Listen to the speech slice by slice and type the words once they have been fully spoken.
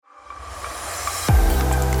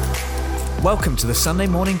Welcome to the Sunday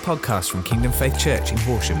morning podcast from Kingdom Faith Church in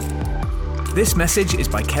Horsham. This message is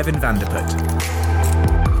by Kevin Vanderput.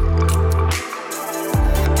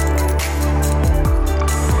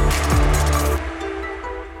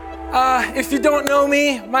 If you don't know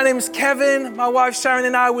me, my name is Kevin. My wife Sharon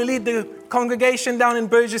and I, we lead the congregation down in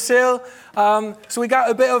Burgess Hill. So we got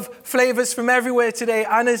a bit of flavors from everywhere today.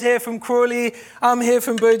 Anna's here from Crawley, I'm here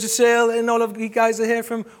from Burgess Hill, and all of you guys are here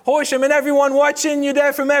from Horsham. And everyone watching, you're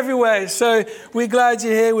there from everywhere. So we're glad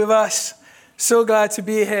you're here with us. So glad to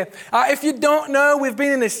be here. If you don't know, we've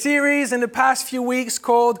been in a series in the past few weeks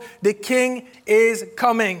called The King is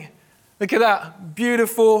Coming. Look at that,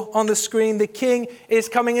 beautiful on the screen. The King is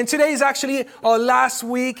coming. And today is actually our last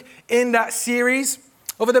week in that series.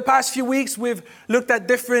 Over the past few weeks, we've looked at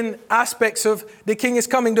different aspects of the King is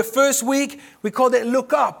coming. The first week, we called it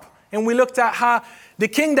Look Up. And we looked at how the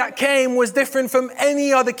king that came was different from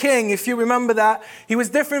any other king, if you remember that. He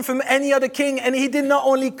was different from any other king, and he did not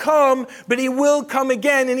only come, but he will come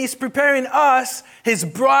again. And he's preparing us, his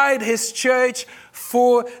bride, his church,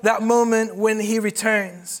 for that moment when he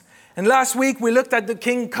returns. And last week, we looked at the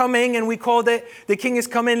King coming, and we called it, The King is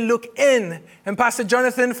Coming, Look In. And Pastor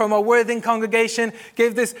Jonathan from our Worthing congregation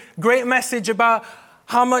gave this great message about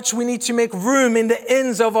how much we need to make room in the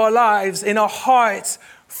inns of our lives, in our hearts,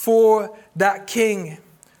 for that King,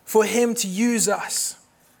 for him to use us.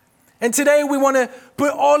 And today, we want to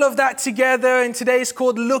put all of that together, and today is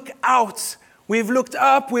called Look Out. We've looked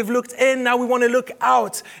up, we've looked in, now we want to look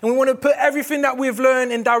out. And we want to put everything that we've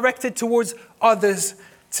learned and direct it towards others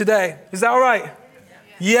today. Is that all right? Yeah.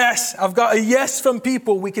 Yes, I've got a yes from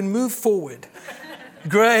people. We can move forward.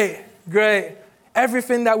 Great.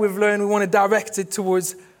 Everything that we've learned, we want to direct it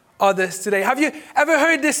towards others today. Have you ever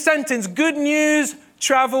heard this sentence? Good news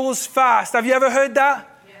travels fast. Have you ever heard that?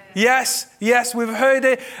 Yes, we've heard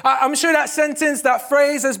it. I'm sure that sentence, that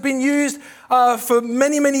phrase has been used for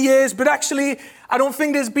many, many years, but actually, I don't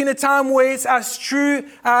think there's been a time where it's as true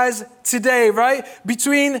as today, right?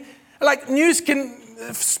 News can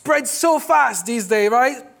spread so fast these days,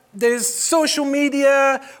 right? There's social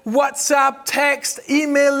media, WhatsApp, text,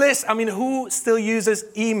 email lists. I mean, who still uses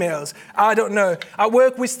emails? I don't know. At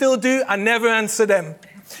work, we still do. I never answer them.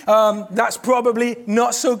 That's probably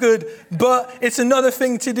not so good, but it's another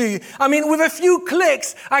thing to do. I mean, with a few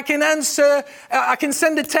clicks, I can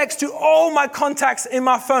send a text to all my contacts in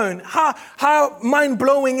my phone. How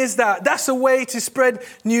mind-blowing is that? That's a way to spread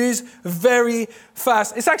news very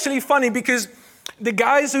fast. It's actually funny because the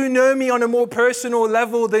guys who know me on a more personal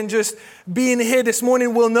level than just being here this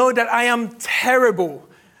morning will know that I am terrible.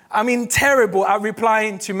 Terrible at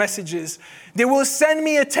replying to messages. They will send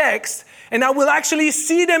me a text and I will actually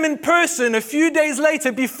see them in person a few days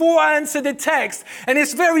later before I answer the text. And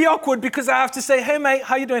it's very awkward because I have to say, hey mate,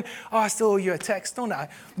 how you doing? Oh, I still owe you a text, don't I?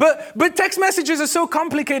 But text messages are so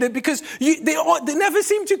complicated because they never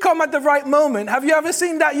seem to come at the right moment. Have you ever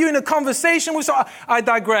seen that? You in a conversation with someone? I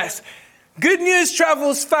digress. Good news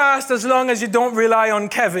travels fast as long as you don't rely on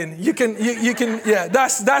Kevin. You can,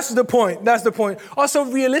 that's the point. That's the point. Also,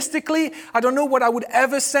 realistically, I don't know what I would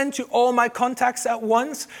ever send to all my contacts at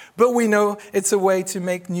once, but we know it's a way to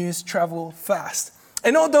make news travel fast.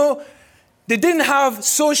 And although they didn't have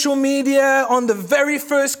social media on the very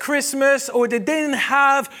first Christmas, or they didn't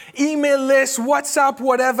have email lists, WhatsApp,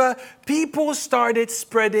 whatever, people started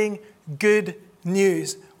spreading good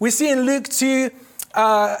news. We see in Luke 2,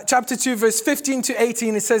 chapter 2, verse 15 to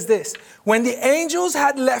 18, it says this. When the angels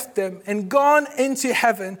had left them and gone into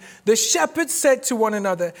heaven, the shepherds said to one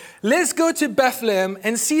another, let's go to Bethlehem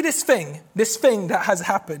and see this thing that has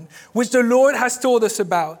happened, which the Lord has told us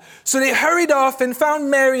about. So they hurried off and found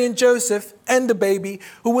Mary and Joseph and the baby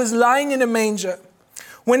who was lying in a manger.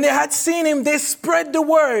 When they had seen him, they spread the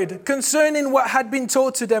word concerning what had been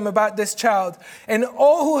told to them about this child. And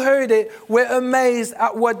all who heard it were amazed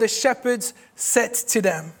at what the shepherds said to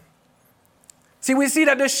them. See, we see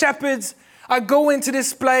that the shepherds are going to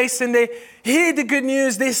this place and they hear the good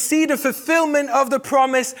news. They see the fulfillment of the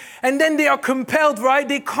promise. And then they are compelled, right?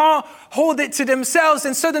 They can't hold it to themselves.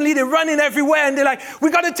 And suddenly they're running everywhere. And they're like, we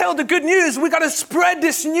got to tell the good news. We got to spread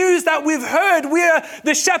this news that we've heard.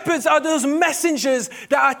 The shepherds are those messengers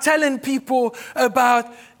that are telling people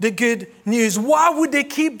about the good news. Why would they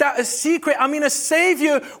keep that a secret? A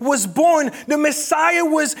Savior was born. The Messiah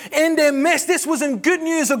was in their midst. This wasn't good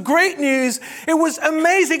news or great news. It was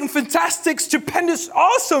amazing, fantastic, stupendous,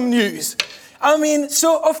 awesome news.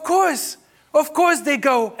 So of course they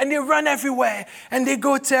go and they run everywhere and they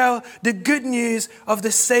go tell the good news of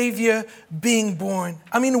the Savior being born.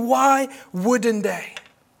 Why wouldn't they?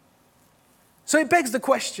 So it begs the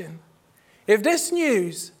question, if this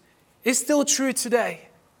news is still true today,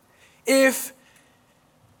 if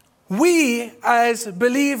we as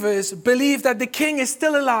believers believe that the King is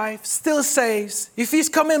still alive, still saves, if he's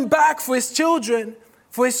coming back for his children,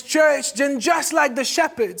 for his church, then just like the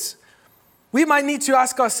shepherds, we might need to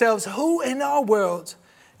ask ourselves, who in our world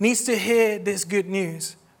needs to hear this good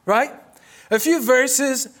news, right? A few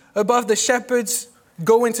verses above the shepherds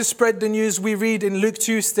going to spread the news, we read in Luke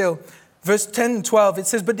 2 still. Verse 10 and 12, it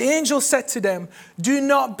says, "But the angel said to them, 'Do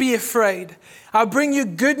not be afraid. I'll bring you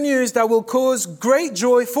good news that will cause great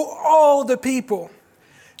joy for all the people.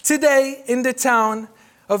 Today in the town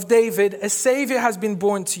of David, a Savior has been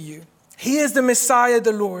born to you. He is the Messiah,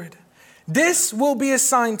 the Lord. This will be a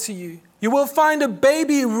sign to you. You will find a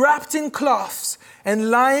baby wrapped in cloths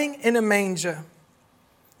and lying in a manger.'"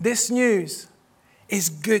 This news is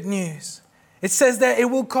good news. It says that it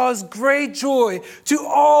will cause great joy to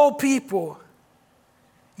all people.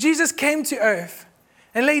 Jesus came to earth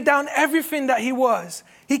and laid down everything that he was.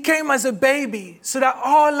 He came as a baby so that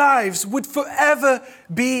our lives would forever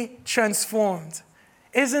be transformed.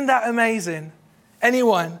 Isn't that amazing?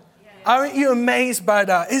 Anyone? Aren't you amazed by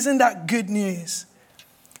that? Isn't that good news?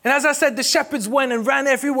 And as I said, the shepherds went and ran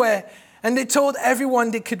everywhere and they told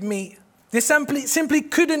everyone they could meet. They simply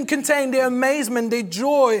couldn't contain their amazement, their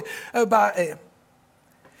joy about it.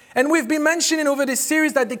 And we've been mentioning over this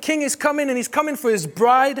series that the King is coming and he's coming for his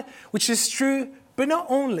bride, which is true, but not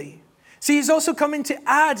only. See, he's also coming to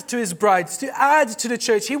add to his bride, to add to the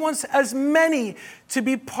church. He wants as many to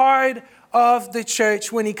be part of the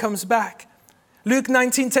church when he comes back. Luke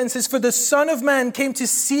 19:10 says, "For the Son of Man came to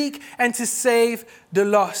seek and to save the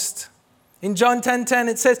lost." In John 10:10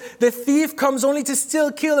 it says, "The thief comes only to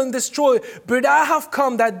steal, kill, and destroy, but I have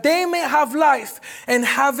come that they may have life and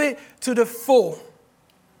have it to the full."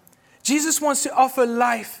 Jesus wants to offer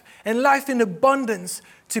life and life in abundance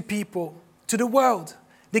to people, to the world.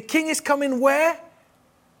 The King is coming where?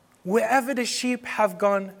 Wherever the sheep have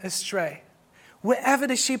gone astray. Wherever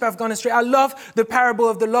the sheep have gone astray. I love the parable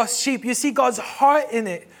of the lost sheep. You see God's heart in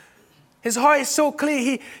it. His heart is so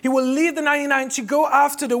clear. He will leave the 99 to go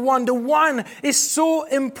after the one. The one is so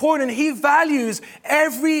important. He values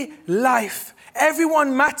every life.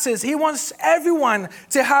 Everyone matters. He wants everyone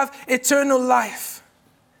to have eternal life.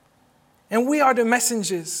 And we are the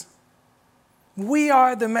messengers. We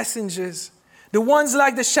are the messengers. The ones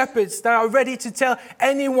like the shepherds that are ready to tell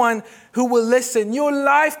anyone who will listen, your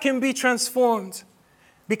life can be transformed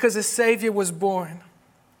because a Savior was born.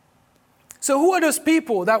 So who are those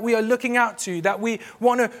people that we are looking out to, that we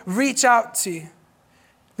want to reach out to?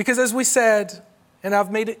 Because as we said, and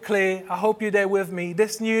I've made it clear, I hope you're there with me,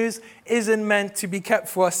 this news isn't meant to be kept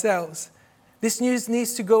for ourselves. This news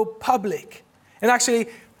needs to go public. And actually,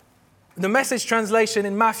 the Message translation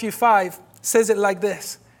in Matthew 5 says it like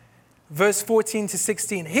this, verse 14 to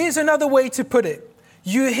 16. Here's another way to put it.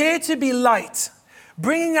 You're here to be light,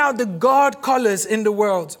 bringing out the God colors in the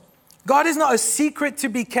world. God is not a secret to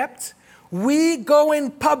be kept. We go in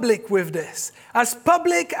public with this, as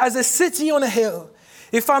public as a city on a hill.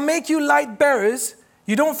 If I make you light bearers,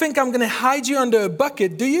 you don't think I'm going to hide you under a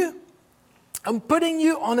bucket, do you? I'm putting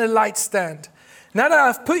you on a light stand. Now that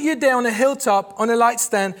I've put you there on a hilltop, on a light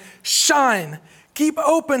stand, shine, keep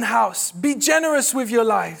open house, be generous with your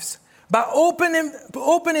lives. By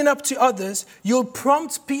opening up to others, you'll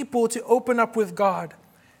prompt people to open up with God.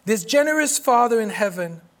 This generous Father in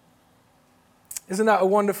heaven. Isn't that a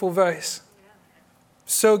wonderful verse?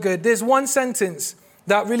 So good. There's one sentence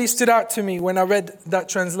that really stood out to me when I read that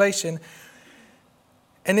translation.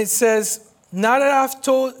 And it says, now that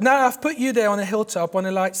I've put you there on a hilltop, on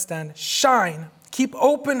a light stand, shine, keep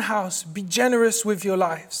open house, be generous with your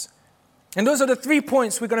lives. And those are the 3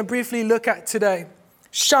 points we're going to briefly look at today.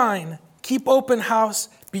 Shine, keep open house,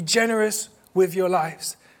 be generous with your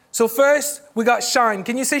lives. So first, we got shine.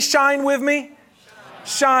 Can you say shine with me?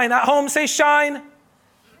 Shine. At home, say shine.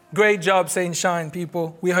 Great job saying shine,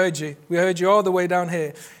 people. We heard you. We heard you all the way down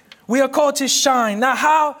here. We are called to shine. Now,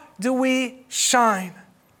 how do we shine?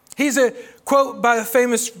 Here's a quote by a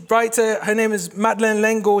famous writer. Her name is Madeleine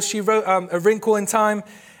L'Engle. She wrote A Wrinkle in Time.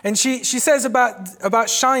 And she says about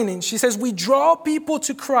shining, she says, we draw people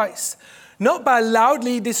to Christ, not by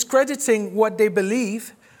loudly discrediting what they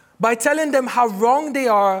believe, by telling them how wrong they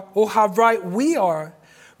are or how right we are,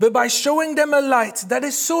 but by showing them a light that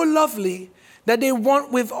is so lovely that they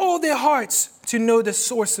want with all their hearts to know the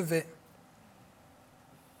source of it.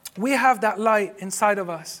 We have that light inside of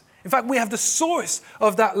us. In fact, we have the source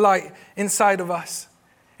of that light inside of us.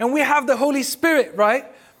 And we have the Holy Spirit, right?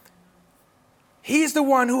 He's the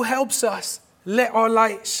one who helps us let our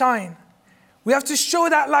light shine. We have to show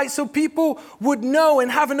that light so people would know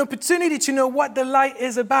and have an opportunity to know what the light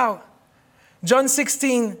is about. John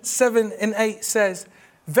 16:7-8 says,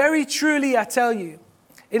 "Very truly I tell you,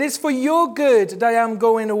 it is for your good that I am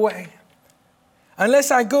going away.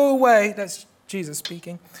 Unless I go away," that's Jesus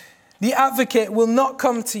speaking, "the advocate will not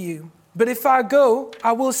come to you. But if I go,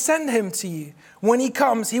 I will send him to you. When he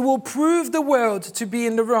comes, he will prove the world to be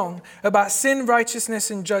in the wrong about sin,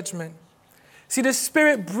 righteousness, and judgment." See, the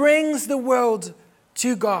Spirit brings the world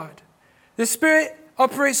to God. The Spirit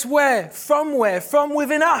operates where? From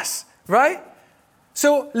within us, right?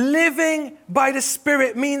 So living by the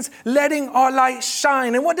Spirit means letting our light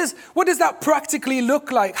shine. And what does that practically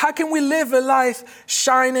look like? How can we live a life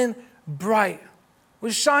shining bright?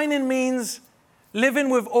 Well, shining means living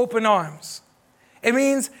with open arms. It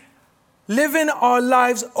means living our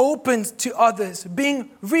lives open to others,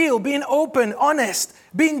 being real, being open, honest,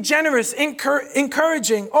 being generous,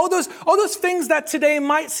 encouraging, all those things that today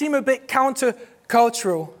might seem a bit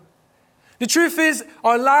countercultural. The truth is,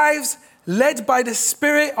 our lives led by the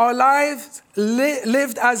Spirit, our lives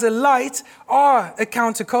lived as a light, are a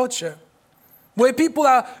counterculture. Where people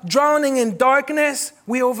are drowning in darkness,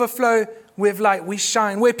 we overflow with light, we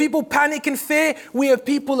shine. Where people panic and fear, we are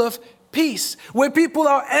people of peace. Where people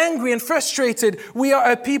are angry and frustrated, we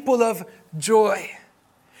are a people of joy.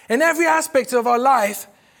 And every aspect of our life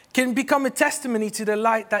can become a testimony to the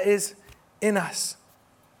light that is in us.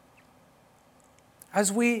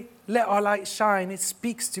 As we let our light shine, it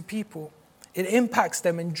speaks to people. It impacts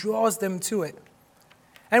them and draws them to it.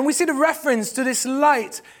 And we see the reference to this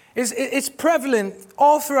light is prevalent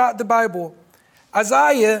all throughout the Bible.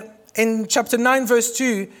 Isaiah in chapter 9 verse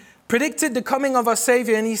 2 predicted the coming of our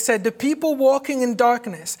Savior, and he said, "The people walking in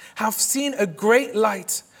darkness have seen a great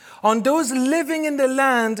light. On those living in the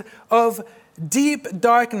land of deep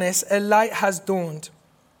darkness, a light has dawned."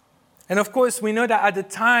 And of course, we know that at the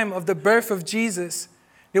time of the birth of Jesus,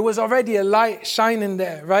 there was already a light shining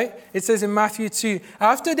there, right? It says in Matthew 2,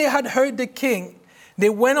 "After they had heard the king, they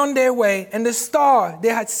went on their way, and the star they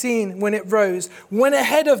had seen when it rose went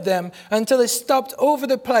ahead of them until it stopped over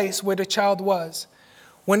the place where the child was.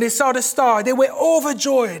 When they saw the star, they were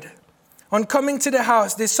overjoyed. On coming to the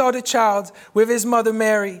house, they saw the child with his mother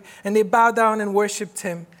Mary, and they bowed down and worshipped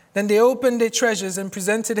him. Then they opened their treasures and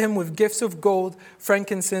presented him with gifts of gold,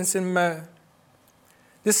 frankincense, and myrrh."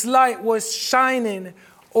 This light was shining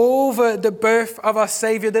over the birth of our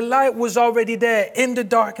Savior. The light was already there in the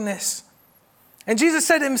darkness. And Jesus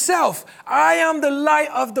said himself, "I am the light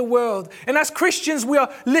of the world." And as Christians, we are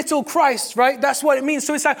little Christ, right? That's what it means.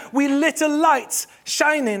 So it's like we little lights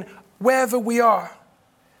shining wherever we are.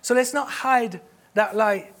 So let's not hide that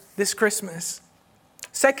light this Christmas.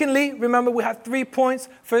 Secondly, remember we had 3 points.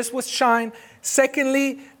 First was shine.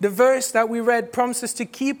 Secondly, the verse that we read prompts us to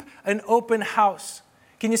keep an open house.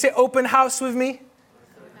 Can you say open house with me?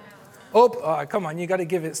 Oh, come on, you got to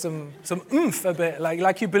give it some oomph a bit,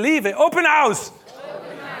 like you believe it. Open house.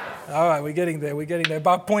 Open house. All right, we're getting there.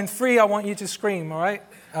 About point 3, I want you to scream, all right?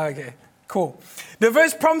 Okay, cool. The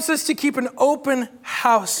verse prompts us to keep an open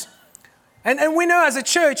house. And we know as a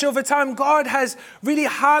church over time, God has really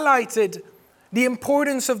highlighted the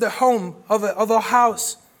importance of the home, of a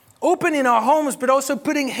house. Opening our homes, but also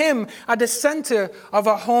putting him at the center of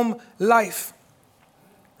our home life.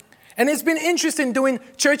 And it's been interesting doing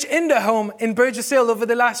church in the home in Burgess Hill over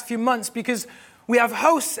the last few months, because we have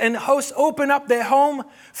hosts, and hosts open up their home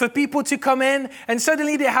for people to come in, and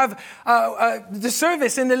suddenly they have the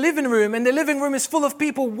service in the living room, and the living room is full of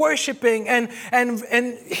people worshiping and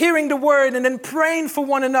hearing the word and then praying for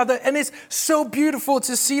one another. And it's so beautiful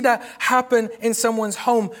to see that happen in someone's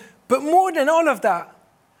home. But more than all of that,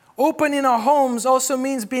 opening our homes also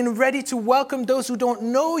means being ready to welcome those who don't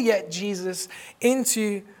know yet Jesus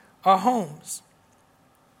into our homes.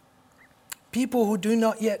 People who do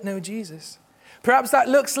not yet know Jesus. Perhaps that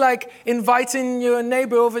looks like inviting your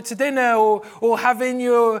neighbor over to dinner, or having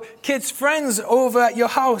your kids' friends over at your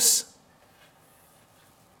house.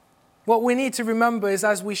 What we need to remember is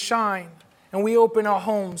as we shine and we open our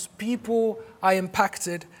homes, people are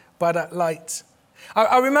impacted by that light.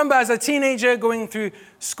 I remember as a teenager going through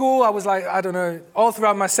school, I was like, I don't know, all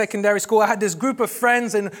throughout my secondary school, I had this group of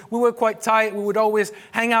friends and we were quite tight. We would always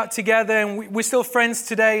hang out together, and we're still friends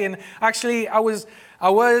today. And actually, I was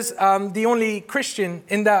the only Christian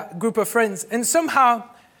in that group of friends. And somehow,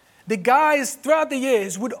 the guys throughout the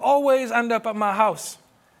years would always end up at my house.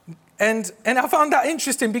 And I found that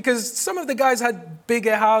interesting because some of the guys had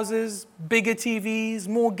bigger houses, bigger TVs,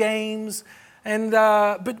 more games.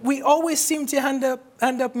 But we always seem to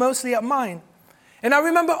end up mostly at mine. And I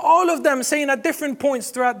remember all of them saying at different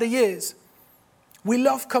points throughout the years, "We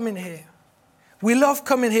love coming here. We love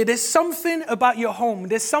coming here. There's something about your home.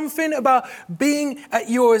 There's something about being at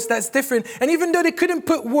yours that's different. And even though they couldn't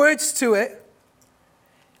put words to it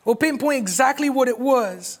or pinpoint exactly what it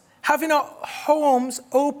was, having our homes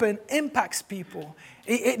open impacts people.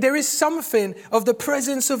 There is something of the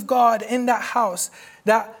presence of God in that house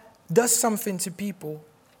that does something to people.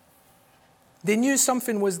 They knew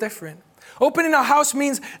something was different. Opening our house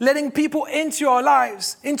means letting people into our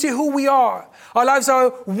lives, into who we are. Our lives are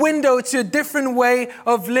a window to a different way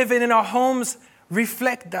of living, and our homes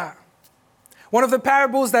reflect that. One of the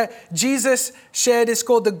parables that Jesus shared is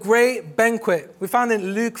called the Great Banquet. We found it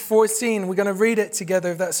in Luke 14. We're going to read it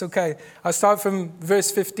together if that's okay. I'll start from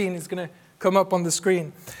verse 15. It's going to come up on the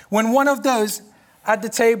screen. When one of those at the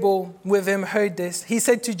table with him heard this, he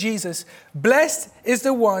said to Jesus, "Blessed is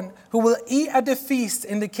the one who will eat at the feast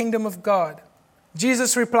in the kingdom of God."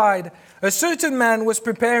 Jesus replied, "A certain man was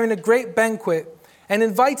preparing a great banquet and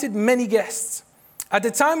invited many guests. At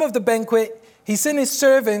the time of the banquet, he sent his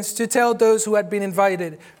servants to tell those who had been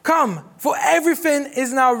invited, 'Come, for everything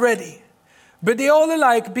is now ready.' But they all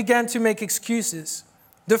alike began to make excuses.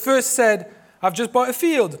 The first said, 'I've just bought a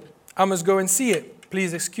field. I must go and see it.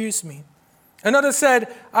 Please excuse me.' Another said,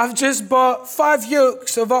 'I've just bought 5 yoke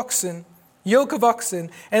of oxen,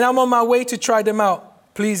 and I'm on my way to try them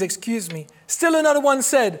out. Please excuse me.' Still another one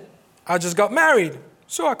said, 'I just got married,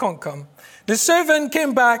 so I can't come.' The servant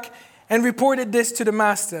came back and reported this to the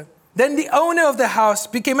master. Then the owner of the house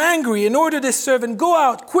became angry and ordered his servant, 'Go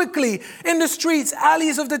out quickly in the streets,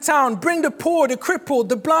 alleys of the town. Bring the poor, the crippled,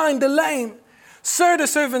 the blind, the lame.' 'Sir,' the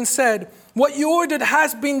servant said, 'what you ordered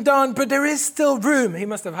has been done, but there is still room.'" He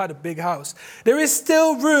must have had a big house. "There is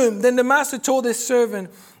still room." Then the master told his servant,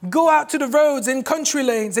 "Go out to the roads and country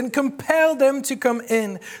lanes and compel them to come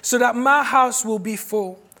in, so that my house will be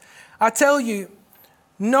full. I tell you,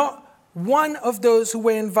 not one of those who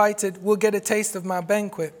were invited will get a taste of my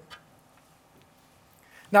banquet."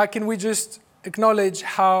 Now, can we just acknowledge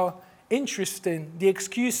how interesting the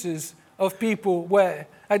excuses of people were?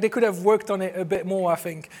 Like, they could have worked on it a bit more, I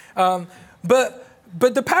think. But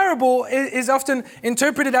the parable is often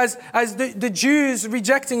interpreted as the Jews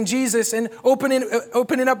rejecting Jesus and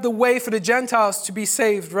opening up the way for the Gentiles to be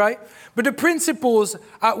saved, right? But the principles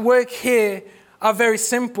at work here are very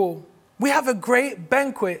simple. We have a great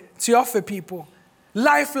banquet to offer people.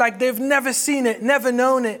 Life like they've never seen it, never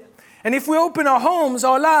known it. And if we open our homes,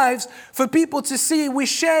 our lives, for people to see, we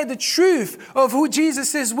share the truth of who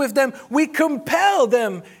Jesus is with them. We compel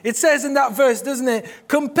them. It says in that verse, doesn't it?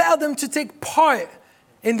 Compel them to take part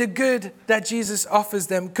in the good that Jesus offers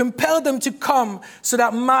them. Compel them to come so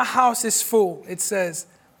that my house is full, it says.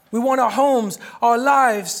 We want our homes, our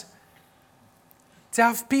lives, to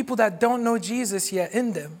have people that don't know Jesus yet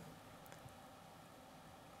in them.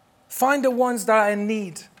 Find the ones that are in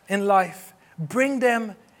need in life. Bring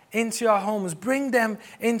them into our homes. Bring them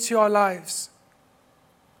into our lives.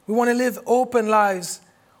 We want to live open lives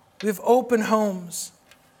with open homes.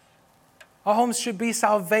 Our homes should be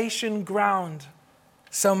salvation ground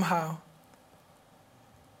somehow.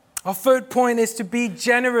 Our third point is to be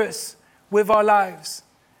generous with our lives.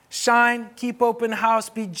 Shine, keep open house,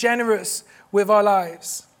 be generous with our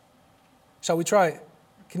lives. Shall we try it?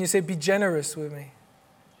 Can you say be generous with me?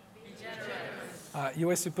 Be generous. You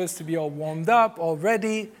were supposed to be all warmed up, all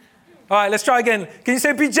ready. All right, let's try again. Can you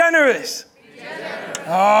say be generous? Be generous.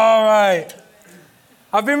 All right.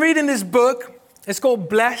 I've been reading this book. It's called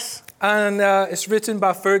Bless, and it's written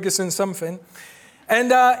by Ferguson something.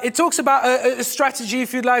 And it talks about a strategy,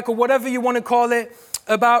 if you'd like, or whatever you want to call it,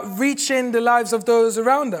 about reaching the lives of those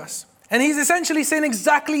around us. And he's essentially saying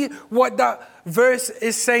exactly what that verse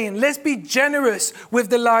is saying. Let's be generous with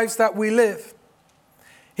the lives that we live.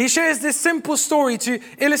 He shares this simple story to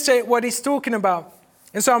illustrate what he's talking about.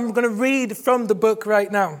 And so I'm going to read from the book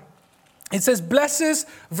right now. It says, blessers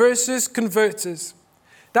versus converters.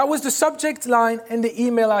 That was the subject line in the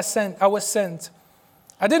email I was sent.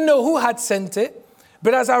 I didn't know who had sent it,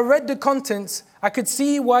 but as I read the contents, I could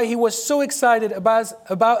see why he was so excited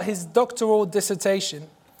about his doctoral dissertation.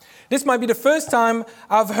 This might be the first time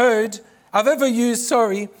I've ever used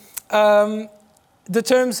the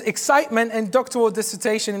terms excitement and doctoral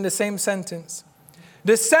dissertation in the same sentence.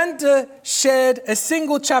 The center shared a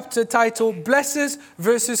single chapter titled Blessers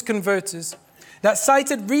versus Converters that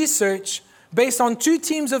cited research based on 2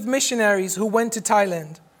 teams of missionaries who went to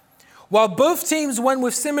Thailand. While both teams went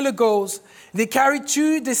with similar goals, they carried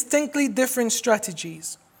 2 distinctly different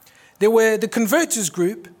strategies. They were the converters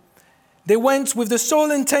group. They went with the sole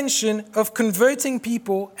intention of converting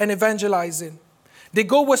people and evangelizing. Their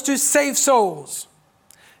goal was to save souls.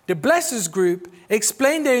 The blessers group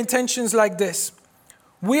explained their intentions like this.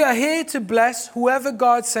 We are here to bless whoever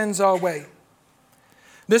God sends our way.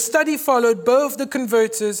 The study followed both the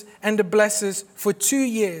converters and the blessers for 2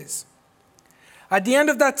 years. At the end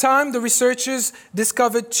of that time, the researchers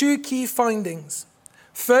discovered 2 key findings.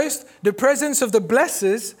 First, the presence of the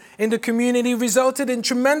blessers in the community resulted in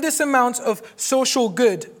tremendous amounts of social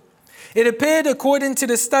good. It appeared, according to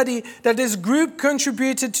the study, that this group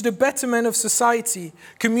contributed to the betterment of society,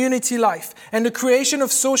 community life, and the creation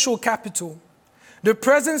of social capital. The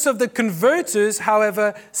presence of the converters,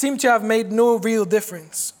 however, seemed to have made no real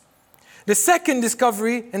difference. The second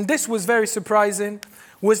discovery, and this was very surprising,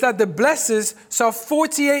 was that the blessers saw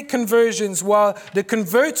 48 conversions while the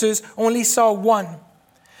converters only saw 1.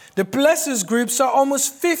 The blessers group saw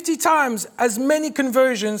almost 50 times as many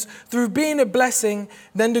conversions through being a blessing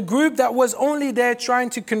than the group that was only there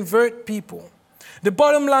trying to convert people. The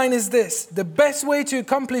bottom line is this: the best way to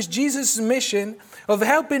accomplish Jesus' mission of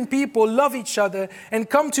helping people love each other and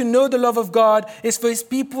come to know the love of God is for his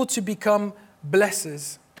people to become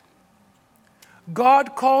blessers.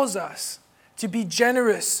 God calls us to be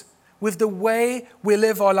generous with the way we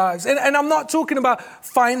live our lives. And I'm not talking about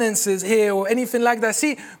finances here or anything like that.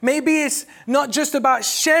 See, maybe it's not just about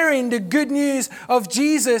sharing the good news of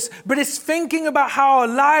Jesus, but it's thinking about how our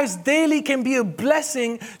lives daily can be a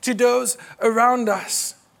blessing to those around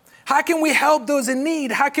us. How can we help those in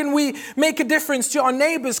need? How can we make a difference to our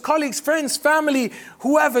neighbors, colleagues, friends, family,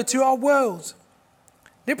 whoever, to our world?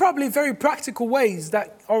 They're probably very practical ways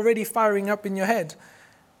that are already firing up in your head.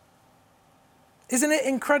 Isn't it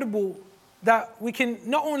incredible that we can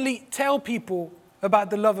not only tell people about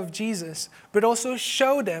the love of Jesus, but also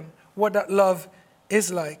show them what that love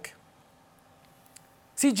is like?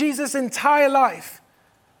 See, Jesus' entire life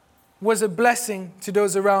was a blessing to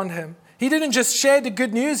those around him. He didn't just share the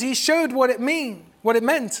good news, he showed what it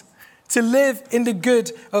meant to live in the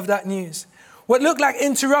good of that news. What looked like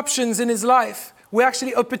interruptions in his life were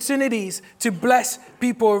actually opportunities to bless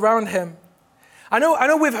people around him. I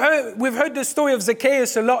know we've heard the story of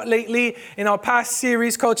Zacchaeus a lot lately in our past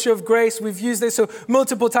series, Culture of Grace. We've used this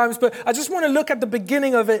multiple times, but I just want to look at the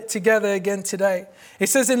beginning of it together again today. It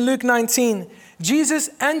says in Luke 19, Jesus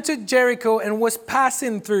entered Jericho and was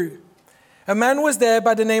passing through. A man was there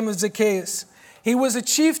by the name of Zacchaeus. He was a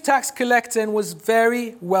chief tax collector and was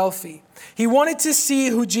very wealthy. He wanted to see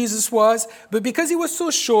who Jesus was, but because he was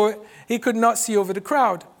so short, he could not see over the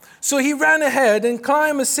crowd. So he ran ahead and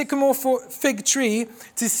climbed a sycamore fig tree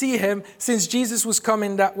to see him, since Jesus was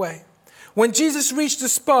coming that way. When Jesus reached the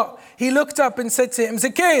spot, he looked up and said to him,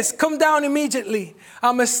 "Zacchaeus, come down immediately.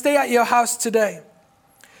 I must stay at your house today."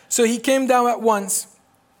 So he came down at once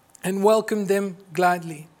and welcomed him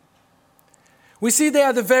gladly. We see there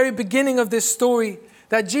at the very beginning of this story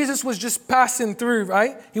that Jesus was just passing through,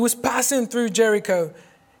 right? He was passing through Jericho.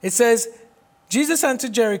 It says, Jesus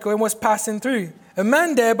entered Jericho and was passing through. A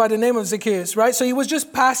man there by the name of Zacchaeus, right? So he was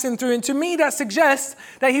just passing through. And to me, that suggests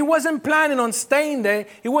that he wasn't planning on staying there.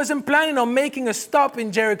 He wasn't planning on making a stop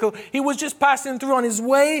in Jericho. He was just passing through on his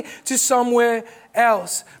way to somewhere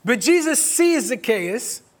else. But Jesus sees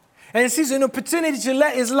Zacchaeus and sees an opportunity to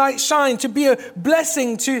let his light shine, to be a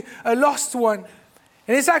blessing to a lost one.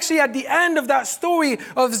 And it's actually at the end of that story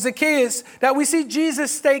of Zacchaeus that we see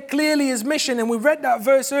Jesus state clearly his mission. And we read that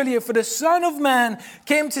verse earlier. For the Son of Man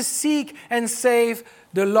came to seek and save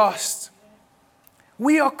the lost.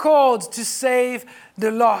 We are called to save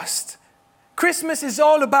the lost. Christmas is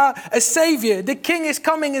all about a Savior. The King is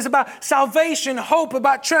coming is about salvation, hope,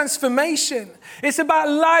 about transformation. It's about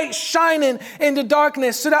light shining in the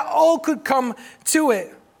darkness so that all could come to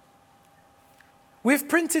it. We've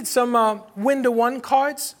printed some Window One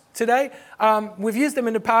cards today. We've used them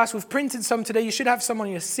in the past. We've printed some today. You should have some on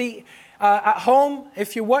your seat. At home,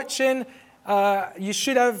 if you're watching, they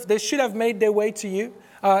should have made their way to you.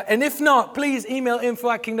 And if not, please email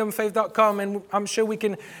info@kingdomfaith.com, and I'm sure we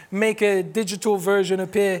can make a digital version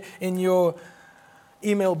appear in your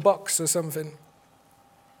email box or something.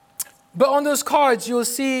 But on those cards, you'll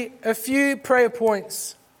see a few prayer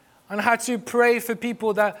points on how to pray for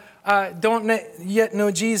people that don't yet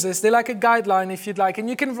know Jesus. They're like a guideline, if you'd like. And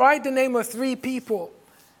you can write the name of 3 people.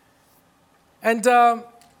 And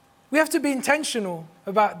we have to be intentional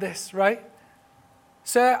about this, right?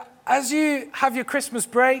 So as you have your Christmas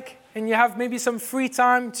break and you have maybe some free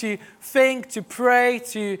time to think, to pray,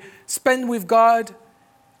 to spend with God,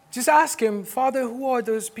 just ask him, Father, who are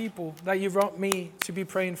those people that you want me to be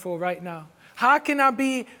praying for right now? How can I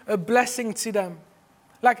be a blessing to them?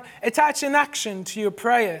 Like, attach an action to your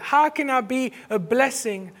prayer. How can I be a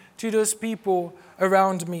blessing to those people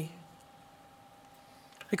around me?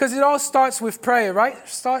 Because it all starts with prayer, right?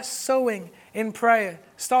 Start sowing in prayer.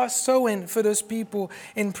 Start sowing for those people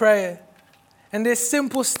in prayer. And this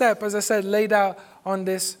simple step, as I said, laid out on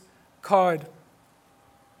this card.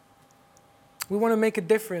 We want to make a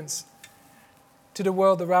difference to the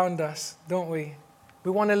world around us, don't we?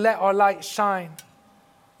 We want to let our light shine.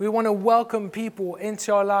 We want to welcome people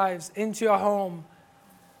into our lives, into our home.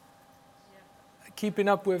 Keeping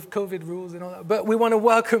up with COVID rules and all that. But we want to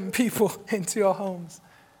welcome people into our homes.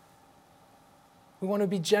 We want to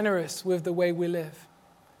be generous with the way we live.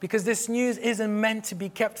 Because this news isn't meant to be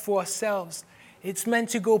kept for ourselves. It's meant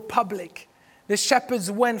to go public. The shepherds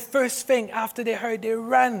went first thing after they heard, they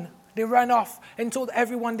ran off and told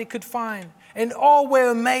everyone they could find. And all were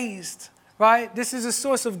amazed, right? This is a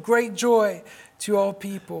source of great joy to all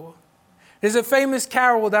people. There's a famous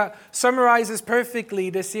carol that summarizes perfectly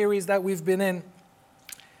the series that we've been in.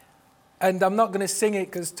 And I'm not going to sing it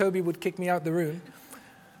because Toby would kick me out the room.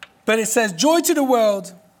 But it says, "Joy to the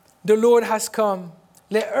world, the Lord has come.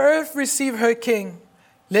 Let earth receive her King.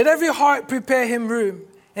 Let every heart prepare him room,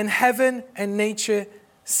 and heaven and nature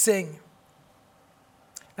sing."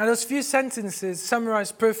 Now those few sentences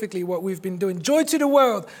summarize perfectly what we've been doing. Joy to the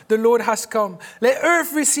world, the Lord has come. Let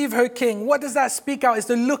earth receive her King. What does that speak out? It's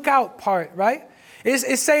the lookout part, right?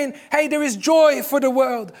 It's saying, hey, there is joy for the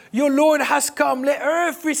world. Your Lord has come. Let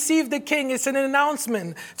earth receive the King. It's an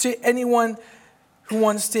announcement to anyone who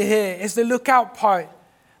wants to hear. It's the lookout part.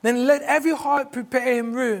 Then let every heart prepare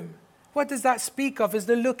him room. What does that speak of? It's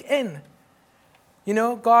the look in. You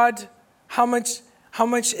know, God, how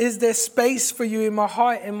much is there space for you in my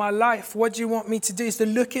heart, in my life? What do you want me to do? It's the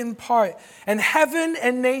look in part. And heaven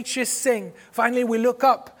and nature sing. Finally, we look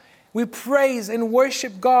up. We praise and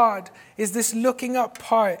worship God. Is this looking up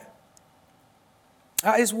part?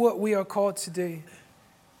 That is what we are called to do.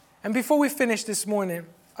 And before we finish this morning,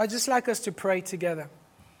 I'd just like us to pray together.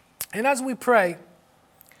 And as we pray,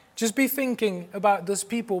 just be thinking about those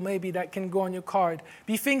people maybe that can go on your card.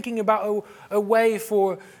 Be thinking about a way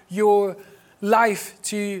for your life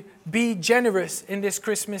to be generous in this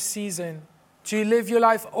Christmas season. To live your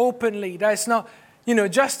life openly. That it's not,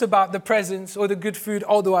 just about the presents or the good food,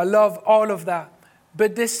 although I love all of that.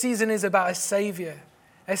 But this season is about a Savior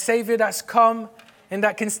that's come and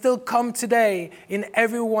that can still come today in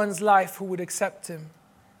everyone's life who would accept him.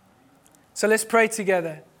 So let's pray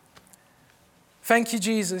together. Thank you,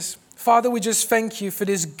 Jesus. Father, we just thank you for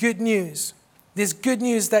this good news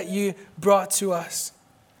that you brought to us.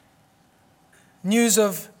 News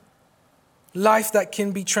of life that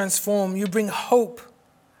can be transformed. You bring hope.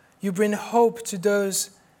 You bring hope to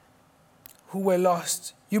those who were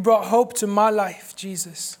lost. You brought hope to my life,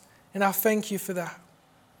 Jesus. And I thank you for that.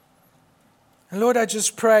 And Lord, I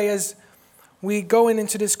just pray as we go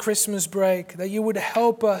into this Christmas break that you would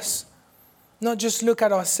help us not just look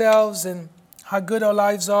at ourselves and how good our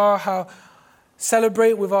lives are, how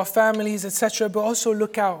celebrate with our families, etc., but also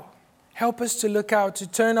look out. Help us to look out, to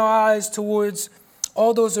turn our eyes towards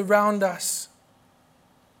all those around us.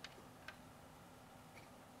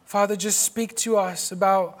 Father, just speak to us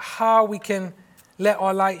about how we can let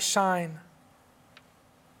our light shine.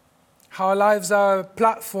 How our lives are a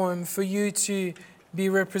platform for you to be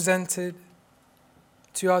represented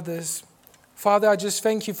to others. Father, I just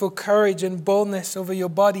thank you for courage and boldness over your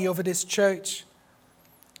body, over this church.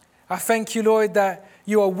 I thank you, Lord, that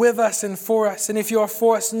you are with us and for us. And if you are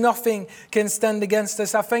for us, nothing can stand against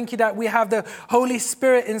us. I thank you that we have the Holy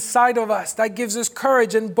Spirit inside of us that gives us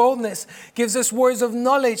courage and boldness, gives us words of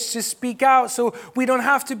knowledge to speak out so we don't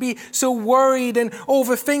have to be so worried and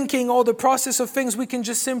overthinking all the process of things. We can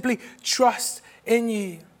just simply trust in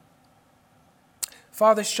you.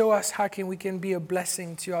 Father, show us how we can be a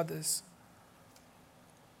blessing to others.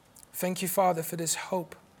 Thank you, Father, for this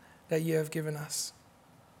hope that you have given us.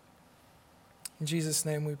 In Jesus'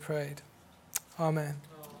 name we prayed. Amen.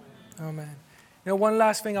 Amen. One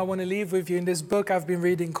last thing I want to leave with you. In this book I've been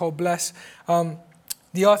reading called Bless,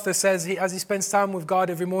 the author says as he spends time with God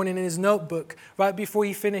every morning in his notebook, right before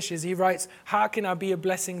he finishes, he writes, how can I be a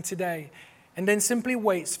blessing today? And then simply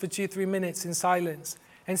waits for 2-3 minutes in silence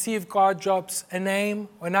and see if God drops a name,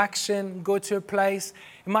 an action, go to a place.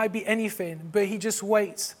 It might be anything, but he just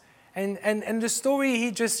waits. And the story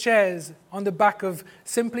he just shares on the back of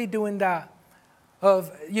simply doing that,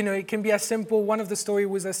 it can be as simple, one of the story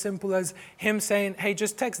was as simple as him saying, hey,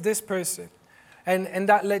 just text this person. And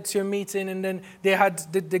that led to a meeting, and then they had,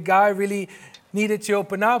 the guy really needed to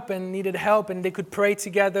open up and needed help, and they could pray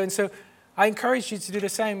together. And so I encourage you to do the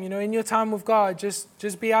same, in your time with God,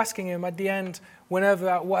 just be asking him at the end, whenever,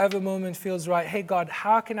 at whatever moment feels right, hey God,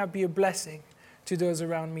 how can I be a blessing to those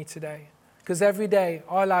around me today? Because every day,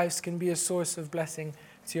 our lives can be a source of blessing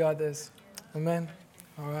to others. Amen?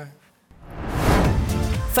 All right.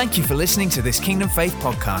 Thank you for listening to this Kingdom Faith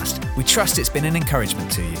podcast. We trust it's been an encouragement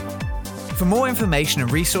to you. For more information and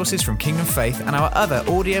resources from Kingdom Faith and our other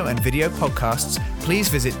audio and video podcasts, please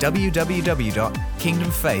visit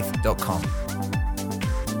www.kingdomfaith.com.